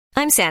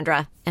I'm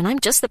Sandra, and I'm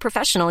just the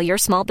professional your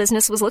small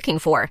business was looking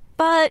for.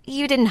 But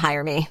you didn't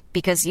hire me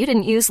because you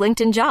didn't use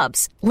LinkedIn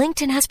Jobs.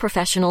 LinkedIn has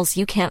professionals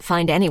you can't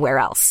find anywhere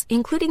else,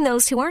 including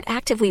those who aren't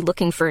actively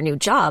looking for a new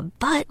job,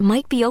 but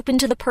might be open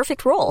to the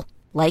perfect role,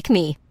 like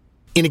me.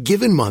 In a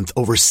given month,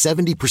 over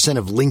 70%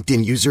 of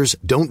LinkedIn users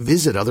don't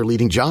visit other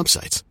leading job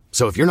sites.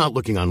 So if you're not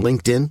looking on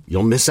LinkedIn,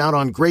 you'll miss out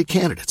on great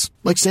candidates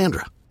like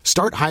Sandra.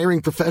 Start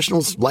hiring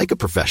professionals like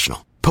a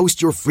professional.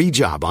 Post your free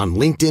job on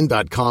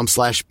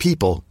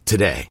linkedin.com/people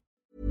today.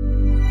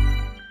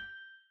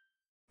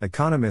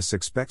 Economists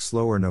expect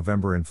slower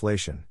November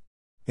inflation.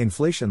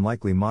 Inflation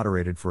likely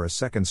moderated for a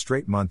second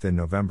straight month in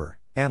November,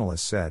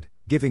 analysts said,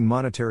 giving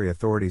monetary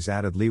authorities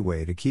added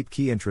leeway to keep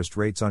key interest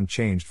rates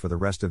unchanged for the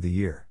rest of the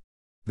year.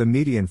 The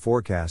median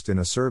forecast in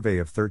a survey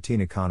of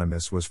 13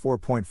 economists was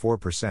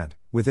 4.4%,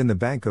 within the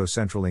Banco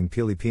Central ng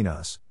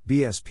Pilipinas,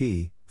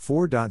 BSP,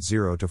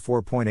 4.0 to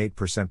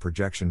 4.8%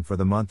 projection for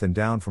the month and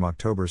down from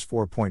October's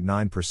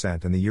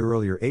 4.9% and the year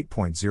earlier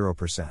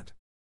 8.0%.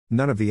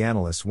 None of the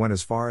analysts went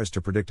as far as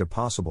to predict a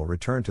possible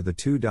return to the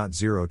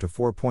 2.0 to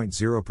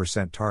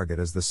 4.0% target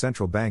as the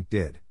central bank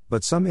did,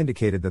 but some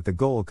indicated that the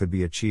goal could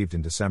be achieved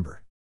in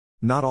December.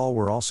 Not all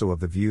were also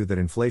of the view that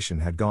inflation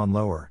had gone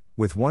lower,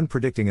 with one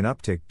predicting an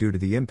uptick due to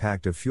the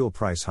impact of fuel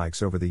price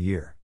hikes over the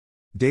year.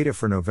 Data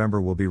for November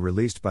will be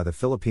released by the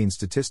Philippine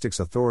Statistics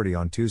Authority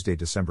on Tuesday,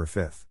 December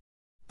 5.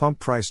 Pump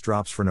price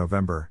drops for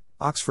November,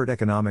 Oxford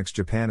Economics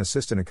Japan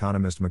assistant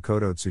economist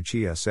Makoto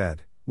Tsuchiya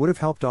said, would have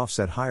helped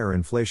offset higher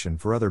inflation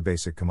for other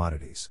basic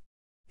commodities.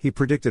 He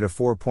predicted a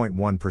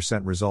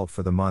 4.1% result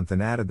for the month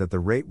and added that the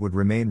rate would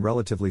remain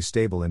relatively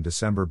stable in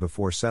December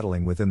before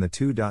settling within the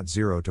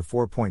 2.0 to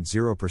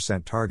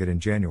 4.0% target in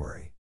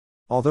January.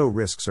 Although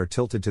risks are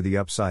tilted to the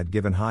upside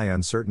given high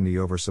uncertainty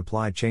over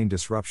supply chain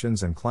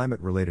disruptions and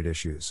climate-related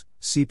issues,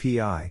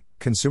 CPI,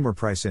 Consumer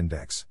Price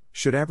Index,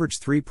 should average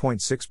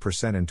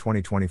 3.6% in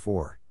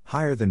 2024,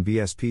 higher than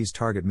BSP's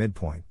target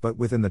midpoint but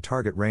within the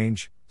target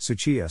range,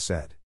 Tsuchiya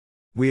said.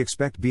 We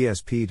expect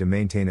BSP to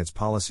maintain its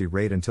policy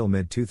rate until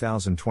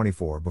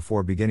mid-2024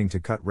 before beginning to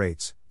cut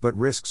rates, but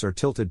risks are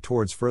tilted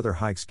towards further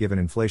hikes given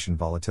inflation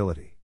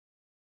volatility.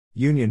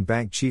 Union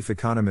Bank chief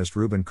economist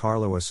Ruben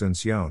Carlo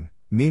Asuncion,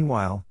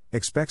 meanwhile,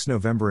 expects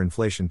November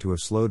inflation to have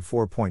slowed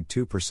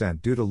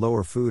 4.2% due to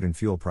lower food and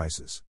fuel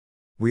prices.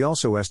 We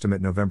also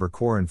estimate November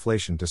core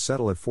inflation to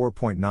settle at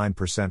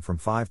 4.9% from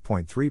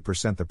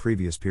 5.3% the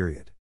previous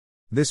period.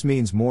 This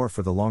means more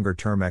for the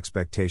longer-term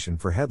expectation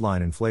for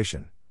headline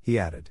inflation, he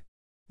added.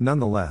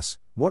 Nonetheless,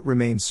 what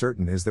remains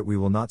certain is that we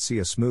will not see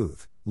a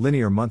smooth,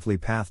 linear monthly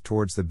path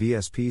towards the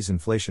BSP's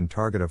inflation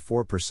target of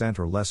 4%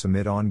 or less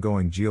amid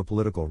ongoing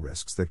geopolitical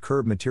risks that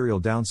curb material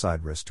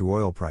downside risk to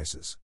oil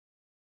prices.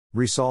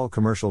 Rizal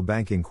Commercial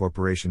Banking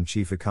Corporation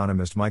chief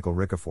economist Michael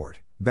Ricafort,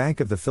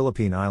 Bank of the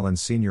Philippine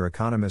Islands senior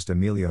economist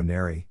Emilio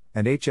Neri,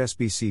 and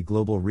HSBC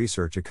Global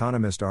Research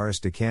economist Aris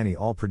Dicani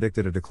all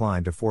predicted a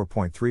decline to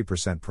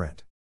 4.3%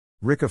 print.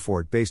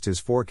 Ricafort based his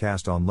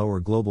forecast on lower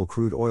global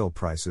crude oil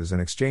prices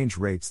and exchange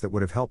rates that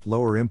would have helped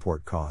lower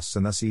import costs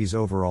and thus ease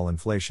overall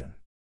inflation.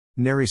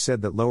 Neri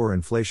said that lower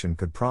inflation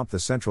could prompt the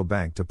central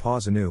bank to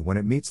pause anew when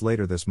it meets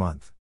later this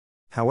month.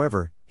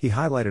 However, he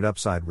highlighted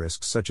upside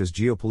risks such as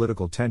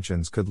geopolitical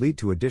tensions could lead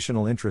to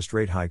additional interest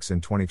rate hikes in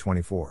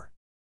 2024.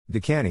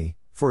 Dicani,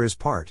 for his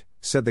part,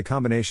 said the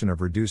combination of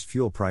reduced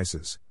fuel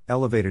prices,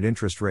 elevated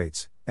interest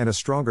rates, and a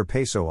stronger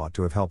peso ought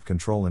to have helped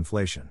control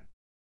inflation.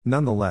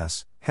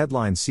 Nonetheless,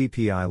 headline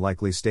CPI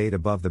likely stayed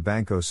above the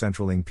Banco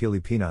Central ng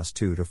Pilipinas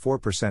 2 to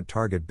 4%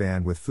 target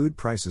band with food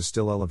prices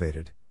still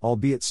elevated,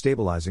 albeit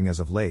stabilizing as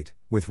of late,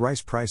 with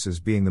rice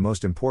prices being the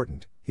most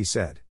important, he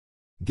said.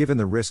 Given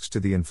the risks to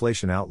the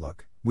inflation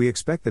outlook, we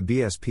expect the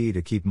BSP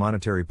to keep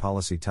monetary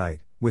policy tight,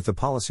 with the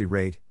policy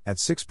rate at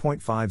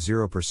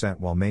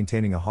 6.50% while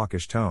maintaining a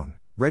hawkish tone,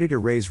 ready to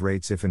raise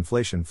rates if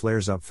inflation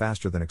flares up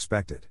faster than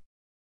expected.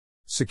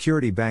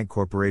 Security Bank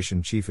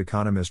Corporation chief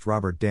economist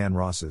Robert Dan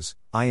Rosas,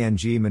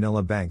 ING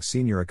Manila Bank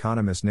senior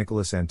economist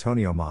Nicholas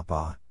Antonio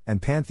Mapa, and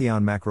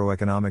Pantheon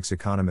macroeconomics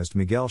economist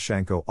Miguel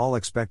Shanco all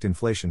expect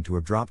inflation to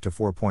have dropped to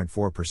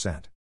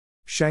 4.4%.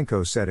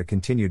 Shanco said a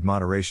continued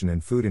moderation in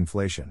food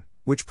inflation,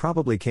 which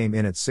probably came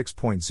in at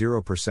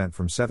 6.0%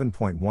 from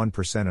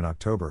 7.1% in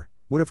October,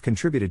 would have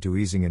contributed to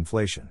easing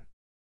inflation.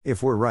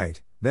 If we're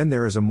right, then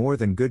there is a more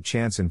than good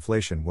chance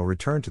inflation will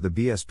return to the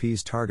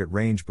BSP's target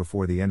range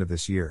before the end of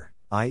this year,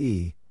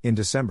 i.e., in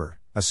December,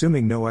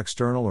 assuming no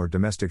external or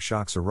domestic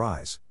shocks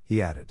arise,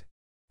 he added.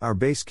 Our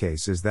base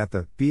case is that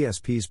the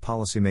BSP's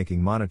policymaking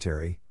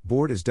monetary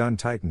board is done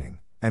tightening,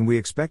 and we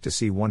expect to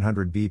see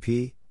 100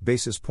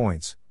 basis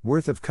points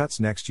worth of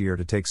cuts next year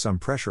to take some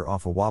pressure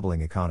off a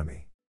wobbling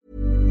economy.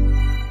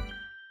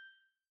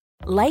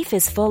 Life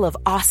is full of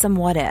awesome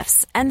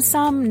what-ifs, and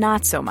some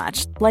not so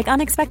much, like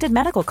unexpected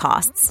medical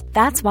costs.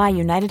 That's why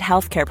United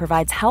Healthcare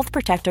provides Health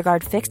Protector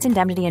Guard fixed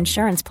indemnity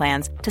insurance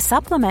plans to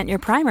supplement your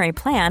primary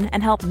plan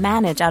and help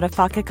manage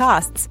out-of-pocket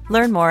costs.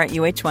 Learn more at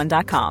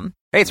uh1.com.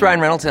 Hey, it's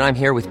Ryan Reynolds, and I'm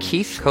here with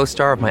Keith,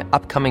 co-star of my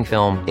upcoming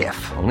film, If,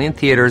 only in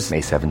theaters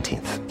May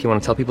 17th. Do you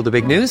want to tell people the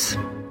big news?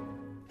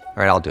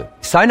 All right, I'll do it.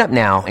 Sign up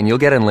now and you'll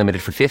get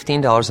unlimited for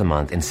 $15 a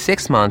month and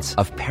 6 months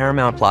of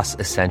Paramount Plus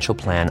Essential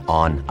Plan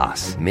on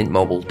us.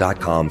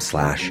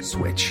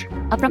 MintMobile.com/switch.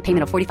 Upfront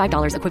payment of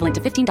 $45 equivalent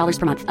to $15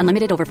 per month.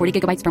 Unlimited over 40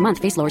 gigabytes per month.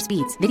 Face lower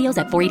speeds. Videos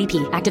at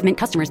 480p. Active Mint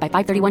customers by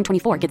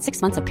 531.24 get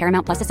 6 months of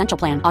Paramount Plus Essential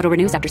Plan. Auto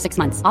renews after 6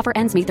 months. Offer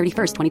ends May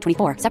 31st,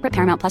 2024. Separate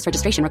Paramount Plus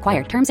registration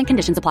required. Terms and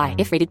conditions apply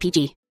if rated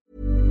PG.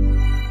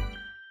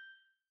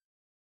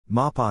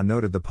 MAPA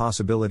noted the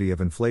possibility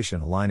of inflation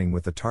aligning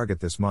with the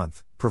target this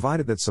month,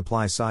 provided that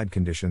supply-side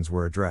conditions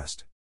were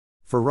addressed.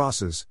 For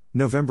Ross's,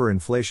 November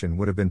inflation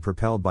would have been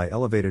propelled by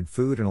elevated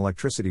food and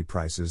electricity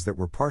prices that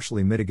were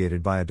partially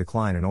mitigated by a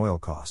decline in oil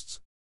costs.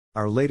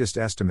 Our latest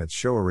estimates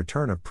show a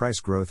return of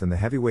price growth in the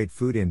heavyweight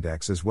food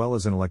index as well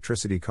as in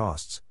electricity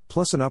costs,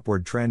 plus an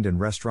upward trend in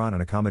restaurant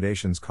and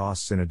accommodations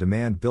costs in a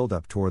demand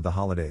buildup toward the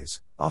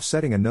holidays,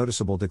 offsetting a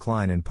noticeable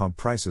decline in pump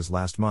prices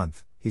last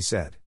month, he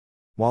said.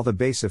 While the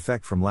base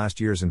effect from last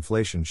year's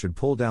inflation should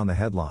pull down the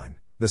headline,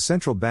 the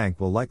central bank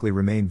will likely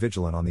remain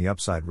vigilant on the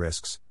upside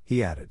risks,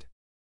 he added.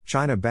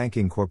 China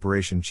Banking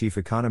Corporation Chief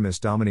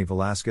Economist Dominique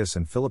Velasquez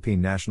and Philippine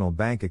National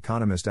Bank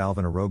economist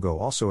Alvin Arogo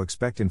also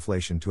expect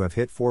inflation to have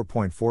hit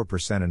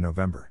 4.4% in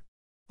November.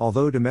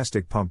 Although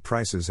domestic pump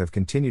prices have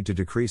continued to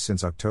decrease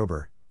since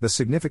October, the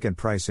significant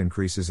price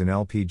increases in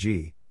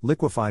LPG,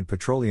 liquefied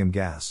petroleum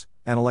gas,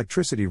 and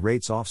electricity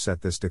rates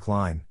offset this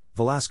decline,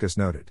 Velasquez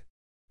noted.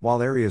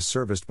 While areas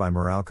serviced by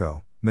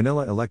Meralco,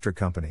 Manila Electric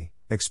Company,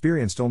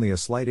 experienced only a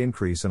slight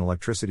increase in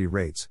electricity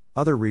rates,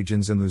 other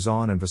regions in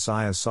Luzon and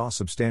Visayas saw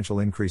substantial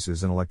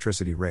increases in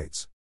electricity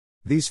rates.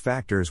 These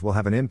factors will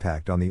have an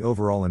impact on the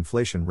overall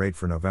inflation rate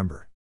for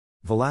November.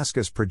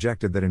 Velasquez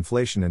projected that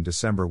inflation in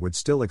December would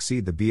still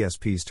exceed the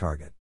BSP's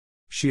target.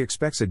 She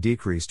expects a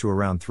decrease to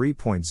around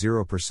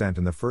 3.0%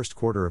 in the first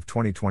quarter of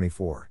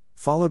 2024,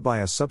 followed by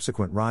a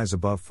subsequent rise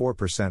above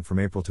 4% from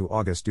April to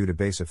August due to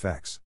base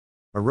effects.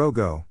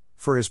 Arogo,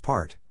 for his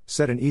part,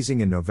 said an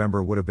easing in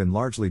November would have been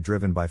largely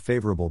driven by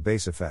favorable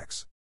base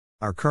effects.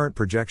 Our current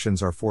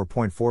projections are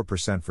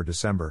 4.4% for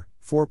December,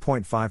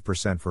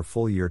 4.5% for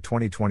full year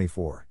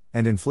 2024,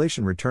 and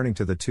inflation returning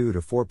to the 2 to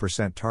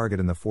 4% target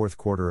in the fourth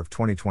quarter of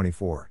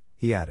 2024,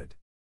 he added.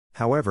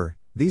 However,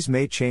 these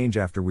may change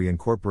after we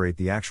incorporate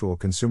the actual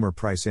consumer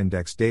price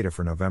index data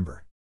for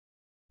November.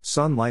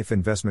 Sun Life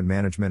Investment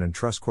Management and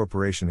Trust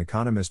Corporation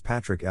economist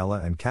Patrick Ella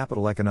and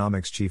Capital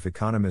Economics chief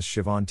economist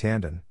Siobhan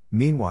Tandon,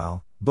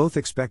 meanwhile, both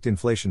expect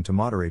inflation to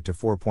moderate to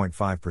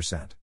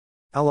 4.5%.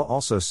 Ella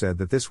also said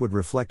that this would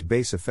reflect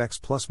base effects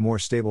plus more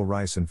stable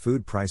rice and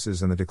food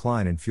prices and the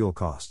decline in fuel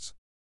costs.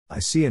 I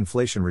see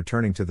inflation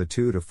returning to the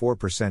 2 to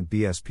 4%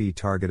 BSP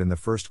target in the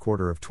first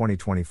quarter of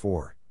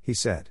 2024, he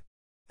said.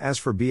 As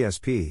for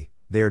BSP,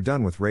 they are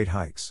done with rate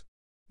hikes.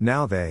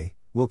 Now they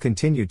will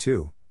continue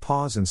to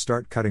pause and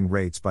start cutting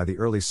rates by the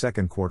early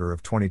second quarter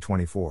of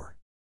 2024.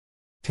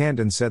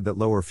 Tandon said that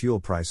lower fuel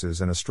prices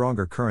and a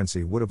stronger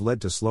currency would have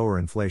led to slower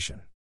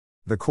inflation.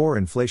 The core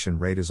inflation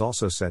rate is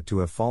also set to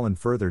have fallen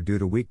further due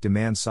to weak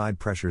demand-side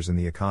pressures in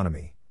the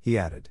economy, he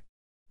added.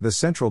 The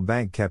central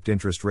bank kept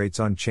interest rates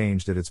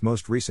unchanged at its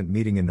most recent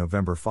meeting in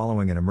November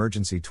following an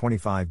emergency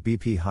 25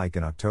 BP hike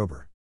in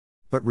October.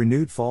 But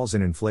renewed falls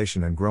in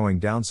inflation and growing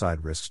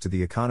downside risks to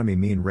the economy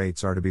mean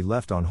rates are to be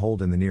left on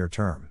hold in the near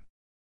term.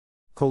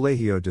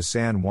 Colegio de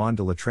San Juan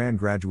de Letran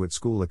graduate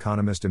school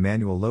economist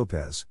Emmanuel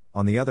Lopez,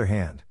 on the other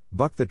hand,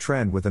 bucked the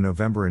trend with a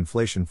November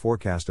inflation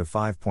forecast of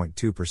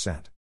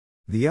 5.2%.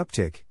 The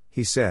uptick,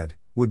 he said,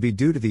 would be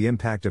due to the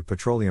impact of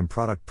petroleum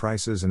product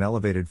prices and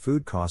elevated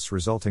food costs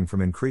resulting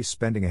from increased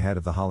spending ahead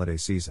of the holiday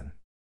season.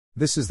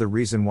 This is the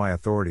reason why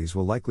authorities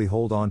will likely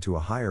hold on to a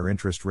higher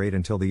interest rate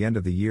until the end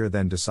of the year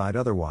then decide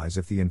otherwise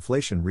if the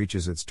inflation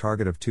reaches its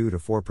target of 2 to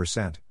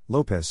 4%,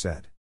 Lopez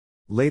said.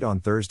 Late on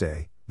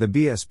Thursday, the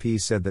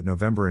BSP said that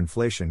November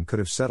inflation could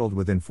have settled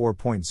within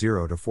 4.0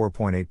 to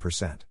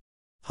 4.8%.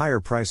 Higher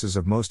prices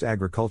of most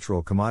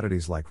agricultural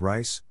commodities like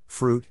rice,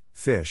 fruit,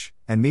 fish,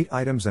 and meat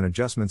items and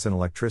adjustments in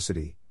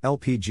electricity,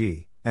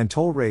 LPG, and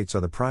toll rates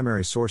are the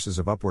primary sources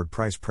of upward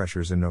price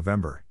pressures in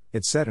November,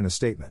 it said in a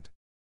statement.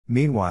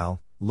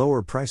 Meanwhile,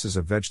 lower prices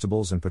of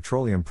vegetables and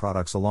petroleum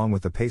products along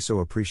with the peso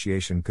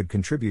appreciation could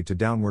contribute to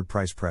downward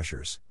price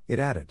pressures, it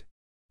added.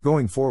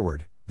 Going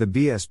forward, the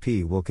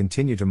BSP will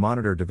continue to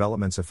monitor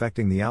developments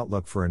affecting the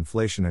outlook for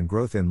inflation and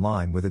growth in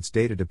line with its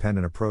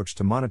data-dependent approach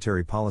to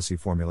monetary policy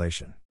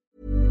formulation.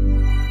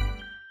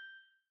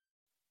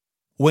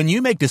 When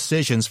you make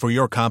decisions for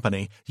your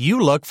company,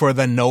 you look for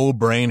the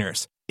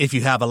no-brainers. If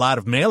you have a lot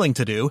of mailing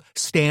to do,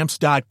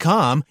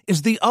 Stamps.com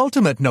is the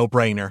ultimate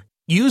no-brainer.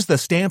 Use the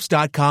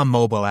Stamps.com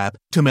mobile app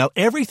to mail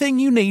everything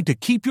you need to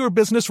keep your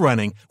business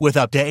running with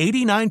up to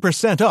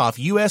 89% off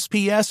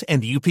USPS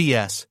and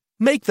UPS.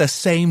 Make the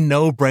same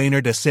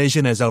no-brainer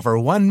decision as over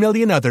 1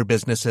 million other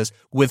businesses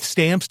with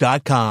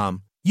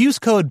Stamps.com. Use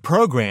code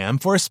PROGRAM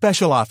for a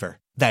special offer.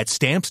 That's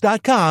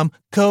Stamps.com,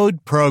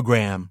 code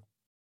PROGRAM.